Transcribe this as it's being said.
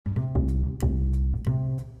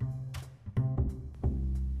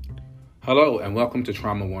Hello and welcome to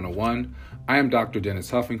Trauma 101. I am Dr.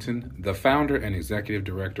 Dennis Huffington, the founder and executive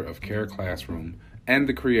director of Care Classroom and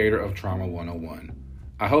the creator of Trauma 101.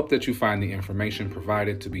 I hope that you find the information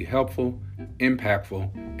provided to be helpful,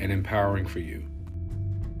 impactful, and empowering for you.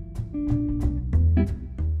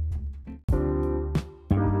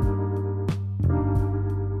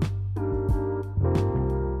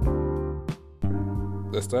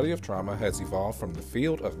 The study of trauma has evolved from the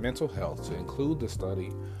field of mental health to include the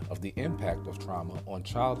study of the impact of trauma on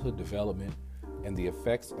childhood development and the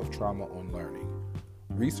effects of trauma on learning.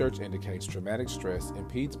 Research indicates traumatic stress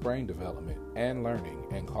impedes brain development and learning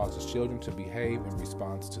and causes children to behave in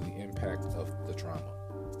response to the impact of the trauma.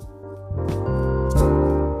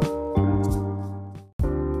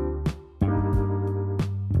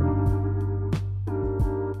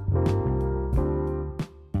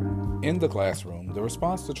 In the classroom, the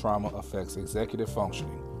response to trauma affects executive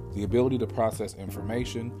functioning, the ability to process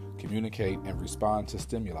information, communicate, and respond to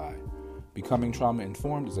stimuli. Becoming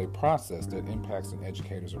trauma-informed is a process that impacts an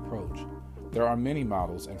educator's approach. There are many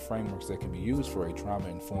models and frameworks that can be used for a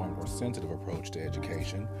trauma-informed or sensitive approach to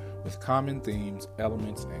education, with common themes,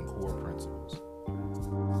 elements, and core principles.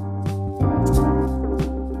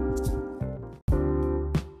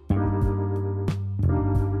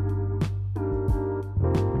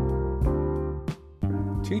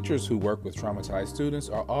 Teachers who work with traumatized students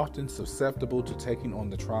are often susceptible to taking on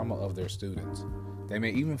the trauma of their students. They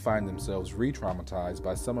may even find themselves re-traumatized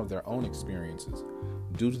by some of their own experiences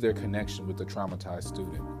due to their connection with the traumatized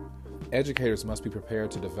student. Educators must be prepared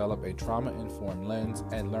to develop a trauma-informed lens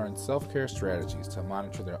and learn self-care strategies to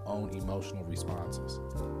monitor their own emotional responses.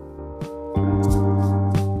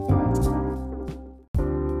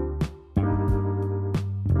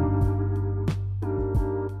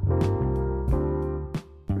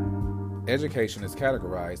 Education is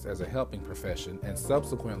categorized as a helping profession and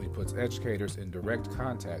subsequently puts educators in direct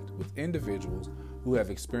contact with individuals who have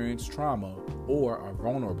experienced trauma or are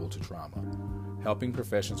vulnerable to trauma. Helping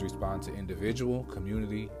professions respond to individual,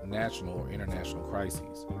 community, national, or international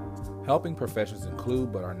crises. Helping professions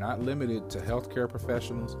include but are not limited to healthcare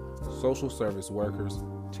professionals, social service workers,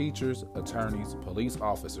 teachers, attorneys, police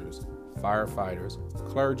officers, firefighters,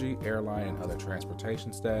 clergy, airline and other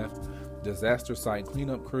transportation staff, disaster site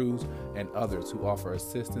cleanup crews, and others who offer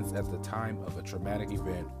assistance at the time of a traumatic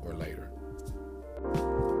event or later.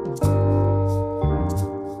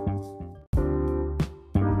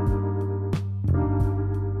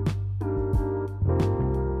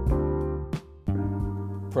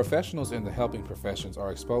 Professionals in the helping professions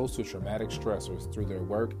are exposed to traumatic stressors through their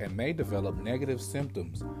work and may develop negative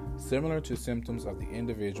symptoms similar to symptoms of the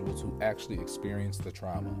individuals who actually experienced the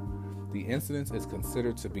trauma. The incidence is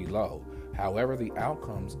considered to be low, however, the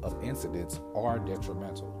outcomes of incidents are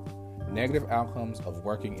detrimental. Negative outcomes of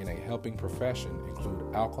working in a helping profession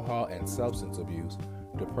include alcohol and substance abuse,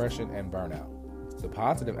 depression, and burnout. The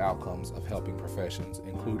positive outcomes of helping professions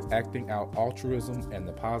include acting out altruism and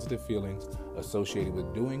the positive feelings associated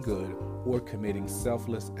with doing good or committing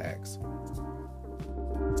selfless acts.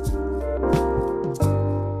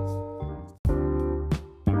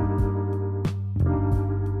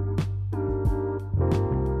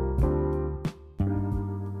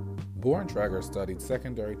 Born-Trager studied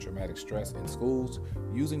secondary traumatic stress in schools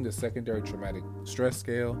using the Secondary Traumatic Stress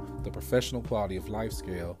Scale, the Professional Quality of Life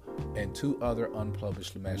Scale, and two other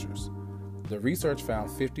unpublished measures. The research found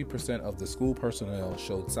 50% of the school personnel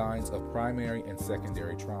showed signs of primary and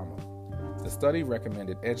secondary trauma. The study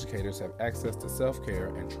recommended educators have access to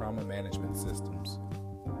self-care and trauma management systems.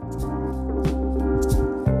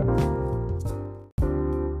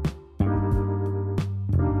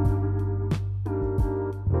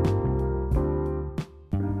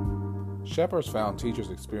 Shepard found teachers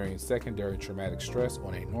experience secondary traumatic stress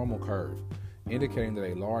on a normal curve, indicating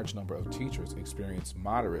that a large number of teachers experience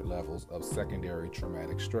moderate levels of secondary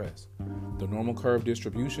traumatic stress. The normal curve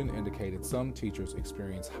distribution indicated some teachers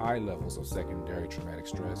experience high levels of secondary traumatic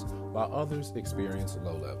stress, while others experience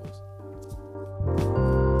low levels.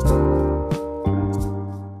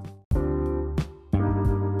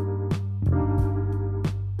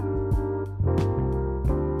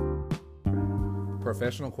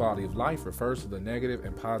 Professional quality of life refers to the negative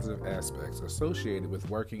and positive aspects associated with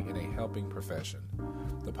working in a helping profession.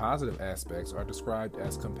 The positive aspects are described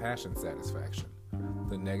as compassion satisfaction.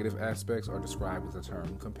 The negative aspects are described with the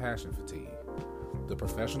term compassion fatigue. The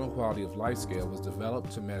Professional Quality of Life Scale was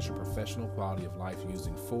developed to measure professional quality of life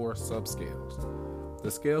using 4 subscales. The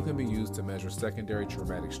scale can be used to measure secondary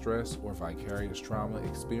traumatic stress or vicarious trauma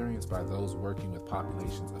experienced by those working with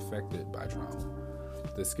populations affected by trauma.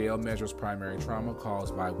 The scale measures primary trauma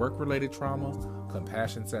caused by work-related trauma,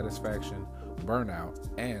 compassion satisfaction, burnout,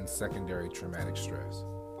 and secondary traumatic stress.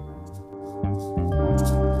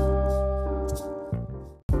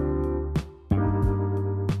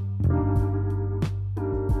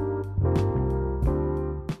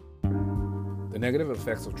 The negative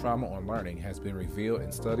effects of trauma on learning has been revealed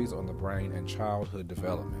in studies on the brain and childhood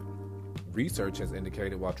development. Research has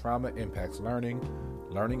indicated while trauma impacts learning,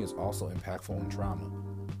 learning is also impactful on trauma.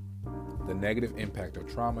 The negative impact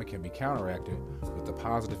of trauma can be counteracted with the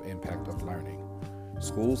positive impact of learning.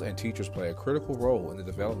 Schools and teachers play a critical role in the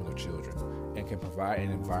development of children and can provide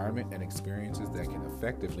an environment and experiences that can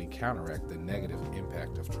effectively counteract the negative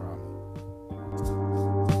impact of trauma.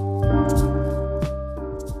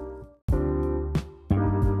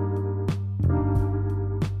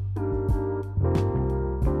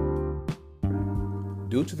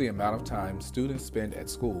 Due to the amount of time students spend at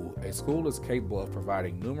school, a school is capable of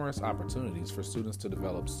providing numerous opportunities for students to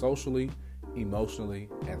develop socially, emotionally,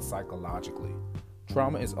 and psychologically.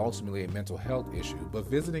 Trauma is ultimately a mental health issue, but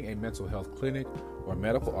visiting a mental health clinic or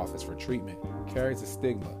medical office for treatment carries a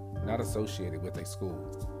stigma not associated with a school.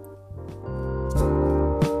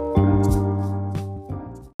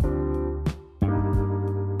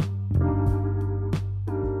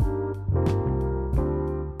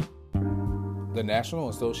 The National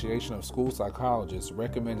Association of School Psychologists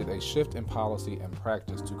recommended a shift in policy and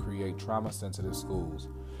practice to create trauma-sensitive schools.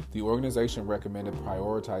 The organization recommended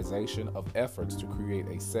prioritization of efforts to create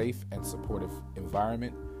a safe and supportive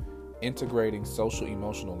environment, integrating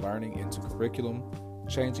social-emotional learning into curriculum,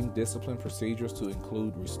 changing discipline procedures to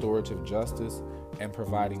include restorative justice, and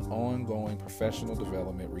providing ongoing professional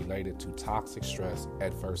development related to toxic stress,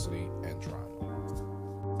 adversity, and trauma.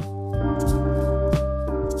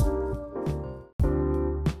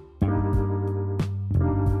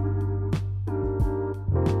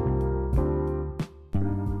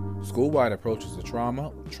 School-wide approaches to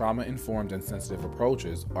trauma, trauma-informed and sensitive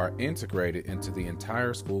approaches are integrated into the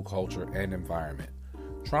entire school culture and environment.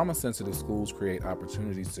 Trauma-sensitive schools create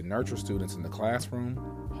opportunities to nurture students in the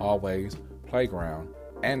classroom, hallways, playground,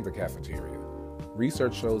 and the cafeteria.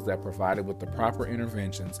 Research shows that provided with the proper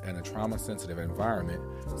interventions and a trauma-sensitive environment,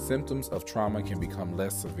 symptoms of trauma can become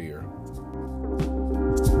less severe.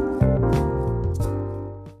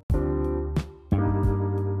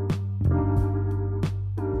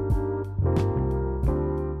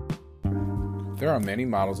 There are many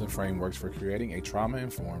models and frameworks for creating a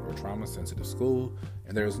trauma-informed or trauma-sensitive school,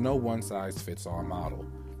 and there is no one-size-fits-all model.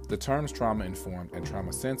 The terms trauma-informed and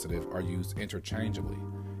trauma-sensitive are used interchangeably,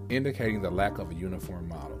 indicating the lack of a uniform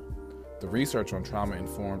model. The research on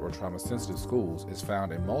trauma-informed or trauma-sensitive schools is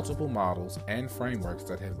found in multiple models and frameworks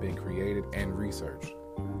that have been created and researched.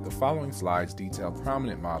 The following slides detail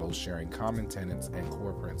prominent models sharing common tenets and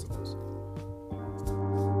core principles.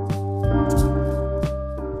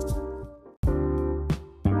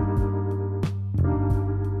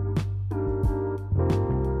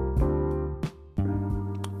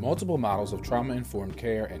 Multiple models of trauma-informed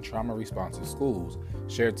care and trauma-responsive schools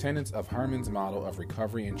share tenets of Herman's model of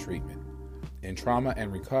recovery and treatment. In trauma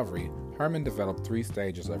and recovery, Herman developed 3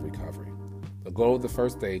 stages of recovery. The goal of the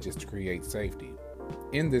first stage is to create safety.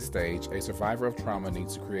 In this stage, a survivor of trauma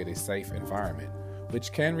needs to create a safe environment,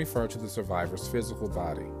 which can refer to the survivor's physical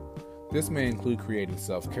body. This may include creating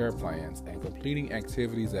self-care plans and completing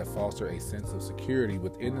activities that foster a sense of security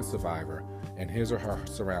within the survivor and his or her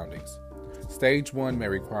surroundings. Stage 1 may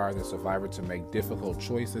require the survivor to make difficult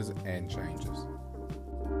choices and changes.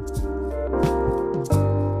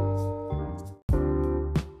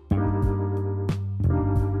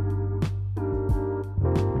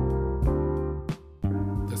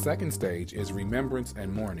 The second stage is remembrance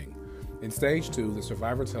and mourning. In stage 2, the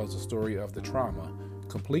survivor tells the story of the trauma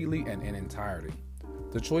completely and in entirety.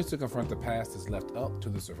 The choice to confront the past is left up to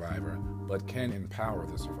the survivor, but can empower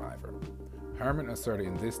the survivor. Herman asserted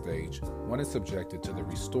in this stage, one is subjected to the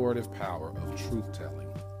restorative power of truth-telling.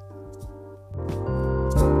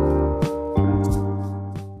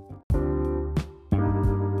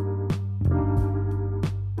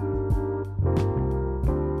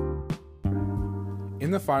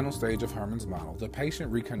 In the final stage of Herman's model, the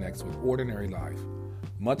patient reconnects with ordinary life.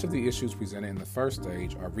 Much of the issues presented in the first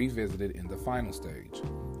stage are revisited in the final stage.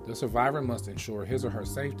 The survivor must ensure his or her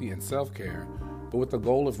safety and self-care, but with the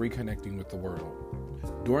goal of reconnecting with the world.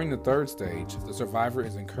 During the third stage, the survivor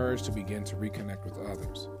is encouraged to begin to reconnect with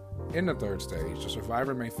others. In the third stage, the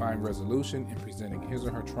survivor may find resolution in presenting his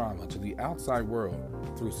or her trauma to the outside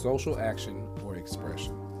world through social action or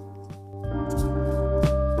expression.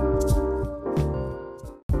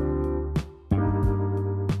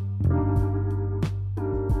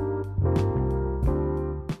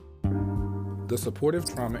 The Supportive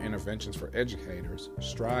Trauma Interventions for Educators,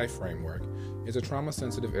 STRIVE framework, is a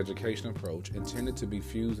trauma-sensitive education approach intended to be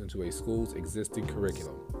fused into a school's existing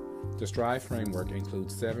curriculum. The STRIVE framework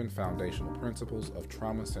includes 7 foundational principles of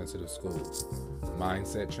trauma-sensitive schools: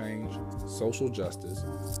 mindset change, social justice,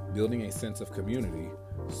 building a sense of community,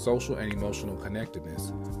 social and emotional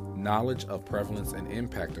connectedness, knowledge of prevalence and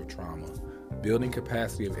impact of trauma, building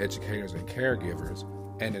capacity of educators and caregivers,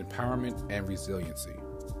 and empowerment and resiliency.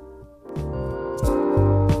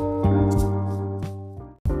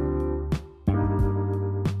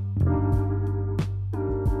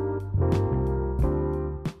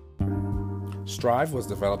 STRIVE was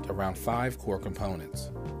developed around 5 core components: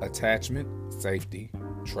 attachment, safety,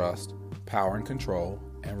 trust, power and control,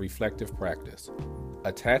 and reflective practice.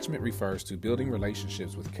 Attachment refers to building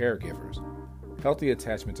relationships with caregivers. Healthy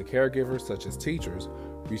attachment to caregivers, such as teachers,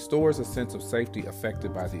 restores a sense of safety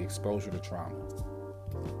affected by the exposure to trauma.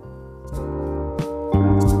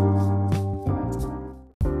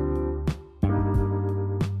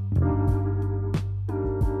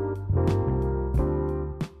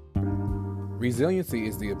 Resiliency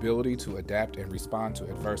is the ability to adapt and respond to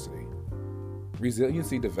adversity.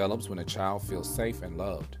 Resiliency develops when a child feels safe and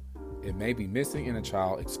loved. It may be missing in a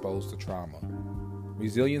child exposed to trauma.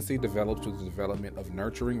 Resiliency develops with the development of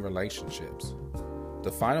nurturing relationships.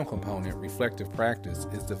 The final component, reflective practice,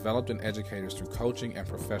 is developed in educators through coaching and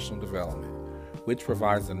professional development, which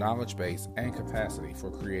provides the knowledge base and capacity for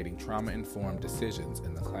creating trauma-informed decisions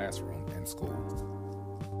in the classroom and school.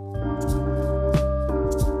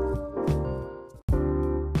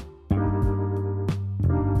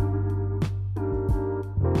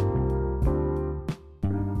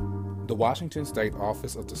 The Washington State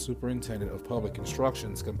Office of the Superintendent of Public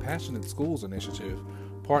Instruction's Compassionate Schools Initiative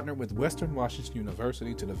partnered with Western Washington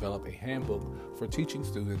University to develop a handbook for teaching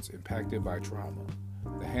students impacted by trauma.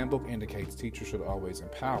 The handbook indicates teachers should always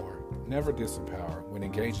empower, never disempower when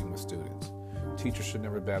engaging with students. Teachers should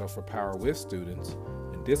never battle for power with students,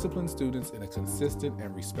 and discipline students in a consistent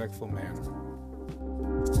and respectful manner.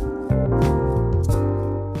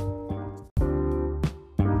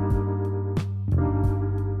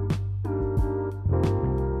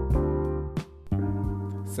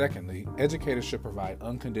 Secondly, educators should provide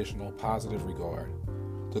unconditional positive regard.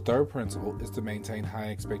 The third principle is to maintain high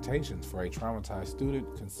expectations for a traumatized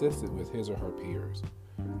student consistent with his or her peers.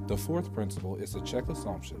 The fourth principle is to check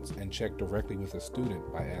assumptions and check directly with the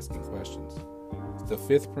student by asking questions. The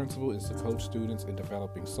fifth principle is to coach students in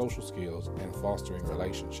developing social skills and fostering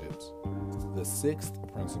relationships. The sixth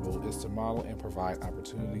principle is to model and provide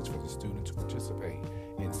opportunities for the student to participate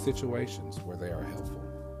in situations where they are helpful.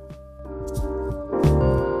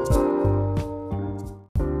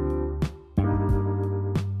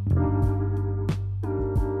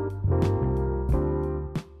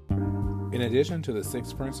 In addition to the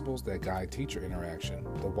 6 principles that guide teacher interaction,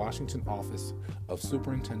 the Washington Office of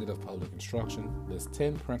Superintendent of Public Instruction lists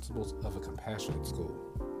 10 principles of a compassionate school.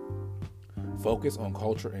 Focus on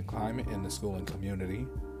culture and climate in the school and community.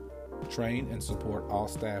 Train and support all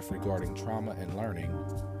staff regarding trauma and learning.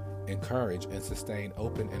 Encourage and sustain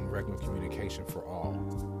open and regular communication for all.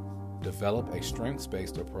 Develop a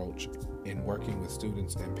strengths-based approach in working with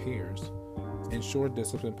students and peers. Ensure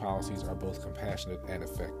discipline policies are both compassionate and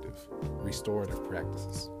effective. Restorative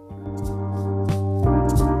practices.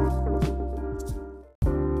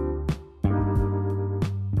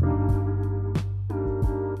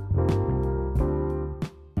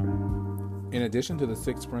 In addition to the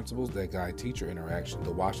 6 principles that guide teacher interaction,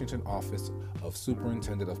 the Washington Office of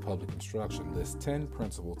Superintendent of Public Instruction lists 10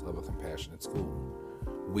 principles of a compassionate school.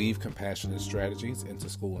 Weave compassionate strategies into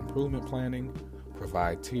school improvement planning.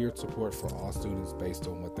 Provide tiered support for all students based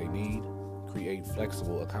on what they need. Create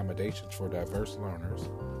flexible accommodations for diverse learners.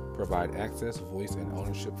 Provide access, voice, and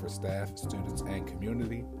ownership for staff, students, and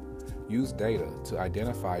community. Use data to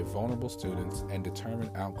identify vulnerable students and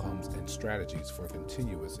determine outcomes and strategies for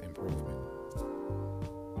continuous improvement.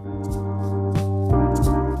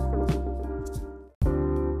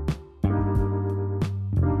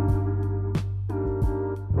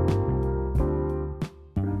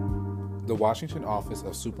 The Washington Office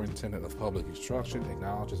of Superintendent of Public Instruction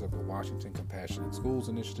acknowledges that the Washington Compassionate Schools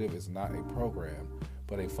Initiative is not a program,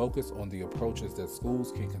 but a focus on the approaches that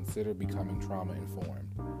schools can consider becoming trauma-informed.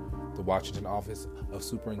 The Washington Office of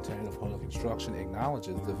Superintendent of Public Instruction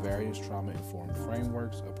acknowledges the various trauma-informed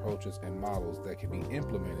frameworks, approaches, and models that can be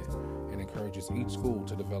implemented and encourages each school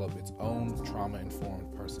to develop its own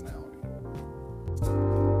trauma-informed personality.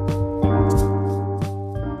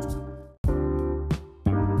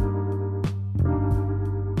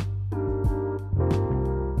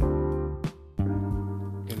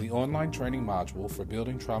 the online training module for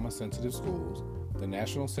Building Trauma-Sensitive Schools, the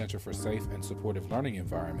National Center for Safe and Supportive Learning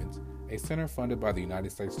Environments, a center funded by the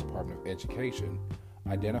United States Department of Education,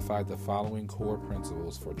 identified the following core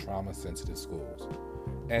principles for trauma-sensitive schools.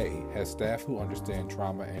 A. Has staff who understand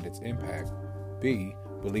trauma and its impact. B.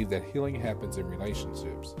 Believe that healing happens in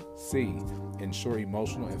relationships. C. Ensure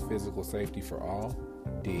emotional and physical safety for all.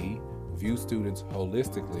 D. View students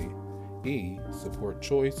holistically. E. Support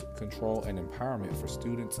choice, control, and empowerment for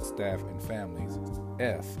students, staff, and families.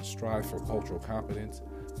 F. Strive for cultural competence.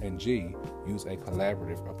 And G. Use a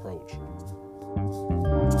collaborative approach.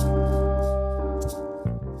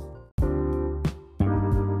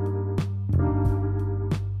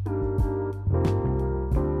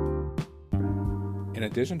 In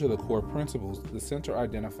addition to the core principles, the center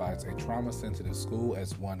identifies a trauma-sensitive school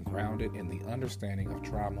as one grounded in the understanding of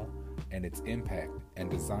trauma and its impact and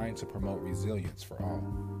designed to promote resilience for all.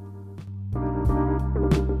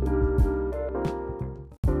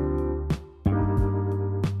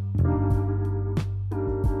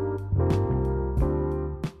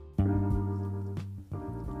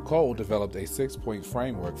 Cole developed a 6-point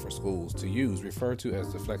framework for schools to use referred to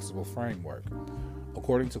as the flexible framework.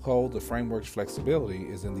 According to Cole, the framework's flexibility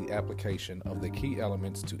is in the application of the key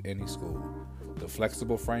elements to any school. The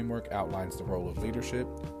flexible framework outlines the role of leadership,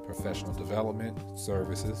 professional development,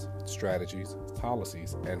 services, strategies,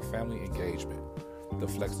 policies, and family engagement. The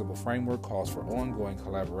flexible framework calls for ongoing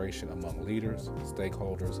collaboration among leaders,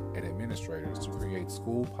 stakeholders, and administrators to create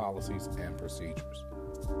school policies and procedures.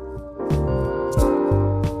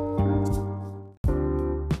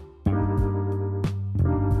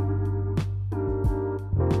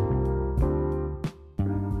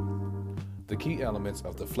 The key elements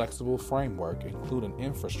of the flexible framework include an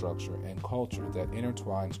infrastructure and culture that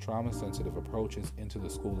intertwines trauma-sensitive approaches into the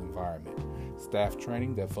school environment, staff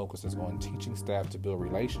training that focuses on teaching staff to build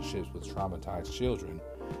relationships with traumatized children,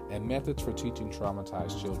 and methods for teaching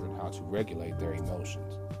traumatized children how to regulate their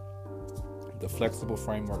emotions. The flexible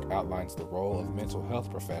framework outlines the role of mental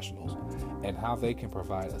health professionals and how they can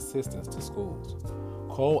provide assistance to schools.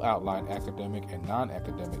 Cole outlined academic and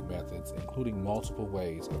non-academic methods, including multiple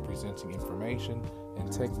ways of presenting information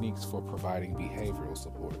and techniques for providing behavioral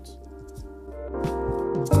supports.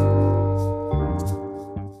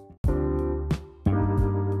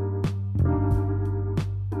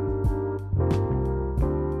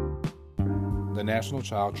 The National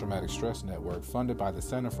Child Traumatic Stress Network, funded by the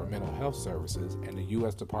Center for Mental Health Services and the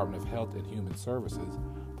U.S. Department of Health and Human Services,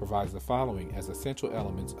 provides the following as essential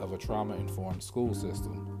elements of a trauma-informed school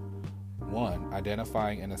system. 1.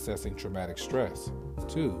 Identifying and assessing traumatic stress.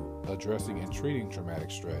 2. Addressing and treating traumatic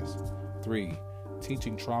stress. 3.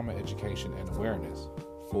 Teaching trauma education and awareness.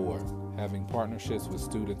 4. Having partnerships with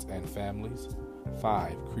students and families.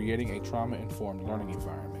 5. Creating a trauma-informed learning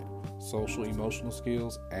environment, social emotional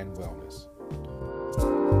skills, and wellness.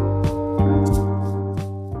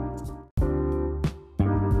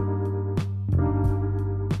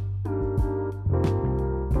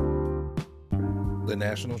 The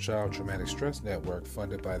National Child Traumatic Stress Network,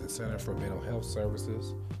 funded by the Center for Mental Health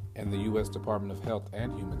Services and the U.S. Department of Health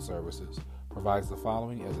and Human Services, provides the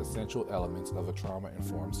following as essential elements of a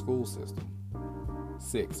trauma-informed school system.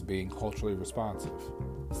 6. Being culturally responsive.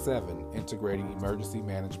 7. Integrating emergency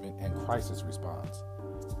management and crisis response.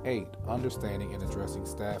 8. Understanding and addressing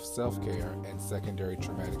staff self-care and secondary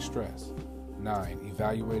traumatic stress. 9.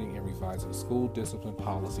 Evaluating and revising school discipline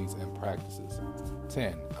policies and practices.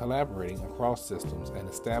 10. Collaborating across systems and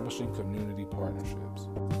establishing community partnerships.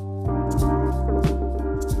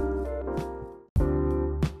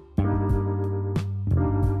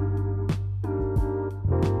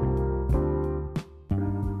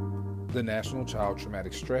 The National Child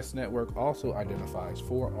Traumatic Stress Network also identifies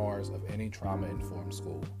 4 R's of any trauma-informed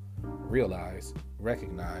school: realize,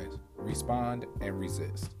 recognize, respond, and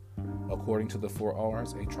resist. According to the 4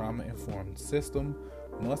 R's, a trauma-informed system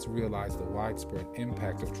must realize the widespread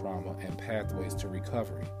impact of trauma and pathways to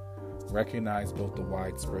recovery, recognize both the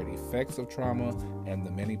widespread effects of trauma and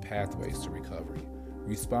the many pathways to recovery,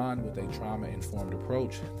 respond with a trauma-informed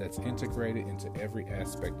approach that's integrated into every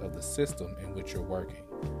aspect of the system in which you're working,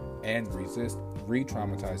 and resist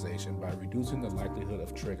re-traumatization by reducing the likelihood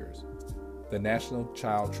of triggers. The National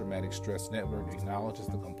Child Traumatic Stress Network acknowledges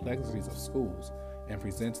the complexities of schools and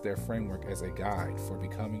presents their framework as a guide for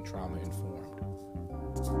becoming trauma-informed.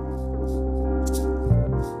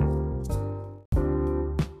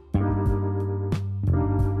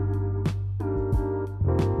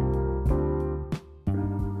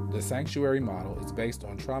 The Sanctuary model is based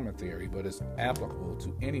on trauma theory but is applicable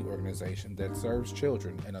to any organization that serves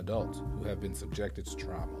children and adults who have been subjected to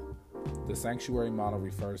trauma. The sanctuary model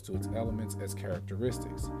refers to its elements as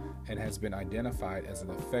characteristics and has been identified as an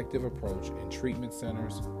effective approach in treatment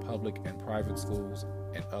centers, public and private schools,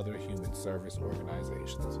 and other human service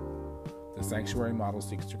organizations. The sanctuary model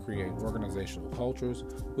seeks to create organizational cultures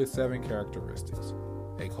with 7 characteristics: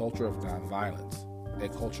 a culture of nonviolence, a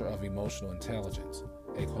culture of emotional intelligence,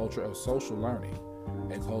 a culture of social learning,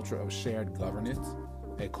 a culture of shared governance,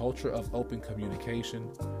 a culture of open communication,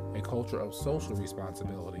 a culture of social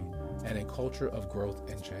responsibility, and a culture of growth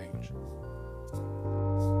and change.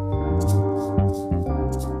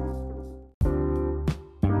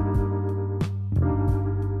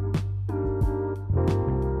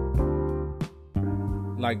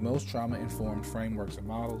 Like most trauma-informed frameworks and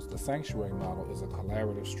models, the sanctuary model is a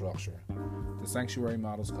collaborative structure. The sanctuary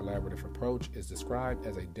model's collaborative approach is described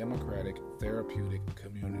as a democratic, therapeutic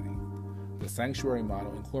community. The sanctuary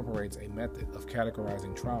model incorporates a method of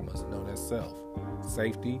categorizing traumas known as self,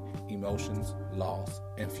 safety, emotions, loss,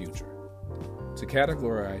 and future. To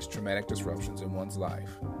categorize traumatic disruptions in one's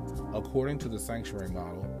life, according to the sanctuary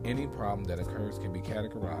model, any problem that occurs can be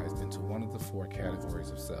categorized into one of the 4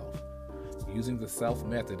 categories of self. Using the self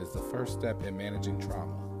method is the first step in managing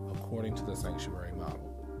trauma, according to the sanctuary model.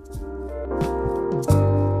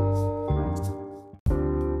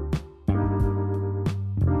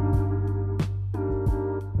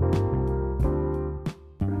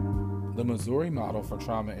 The Missouri model for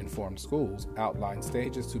trauma-informed schools outlines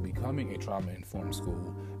stages to becoming a trauma-informed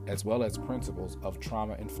school, as well as principles of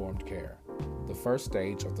trauma-informed care. The first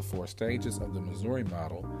stage of the 4 stages of the Missouri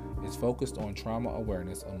model is focused on trauma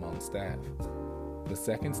awareness among staff. The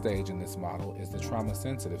second stage in this model is the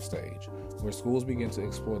trauma-sensitive stage, where schools begin to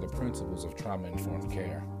explore the principles of trauma-informed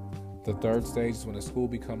care. The third stage is when a school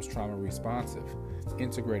becomes trauma-responsive,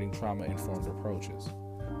 integrating trauma-informed approaches.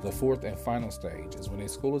 The fourth and final stage is when a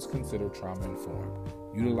school is considered trauma-informed,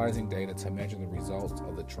 utilizing data to measure the results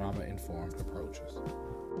of the trauma-informed approaches.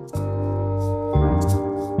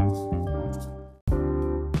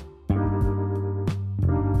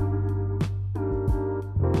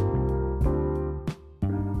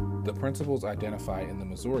 The principles identified in the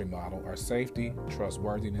Missouri model are safety,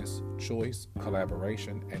 trustworthiness, choice,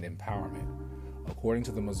 collaboration, and empowerment. According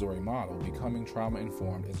to the Missouri model, becoming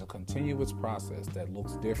trauma-informed is a continuous process that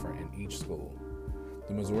looks different in each school.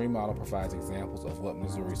 The Missouri model provides examples of what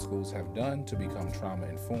Missouri schools have done to become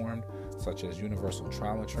trauma-informed, such as universal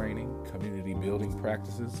trauma training, community building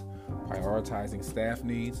practices, prioritizing staff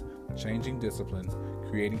needs, changing discipline,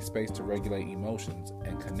 creating space to regulate emotions,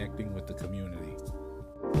 and connecting with the community.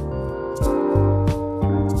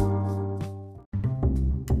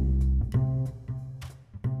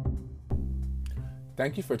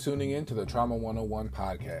 Thank you for tuning in to the Trauma 101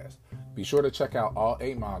 podcast. Be sure to check out all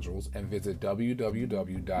 8 modules and visit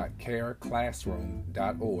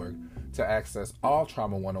www.careclassroom.org to access all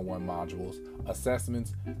Trauma 101 modules,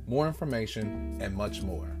 assessments, more information, and much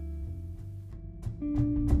more.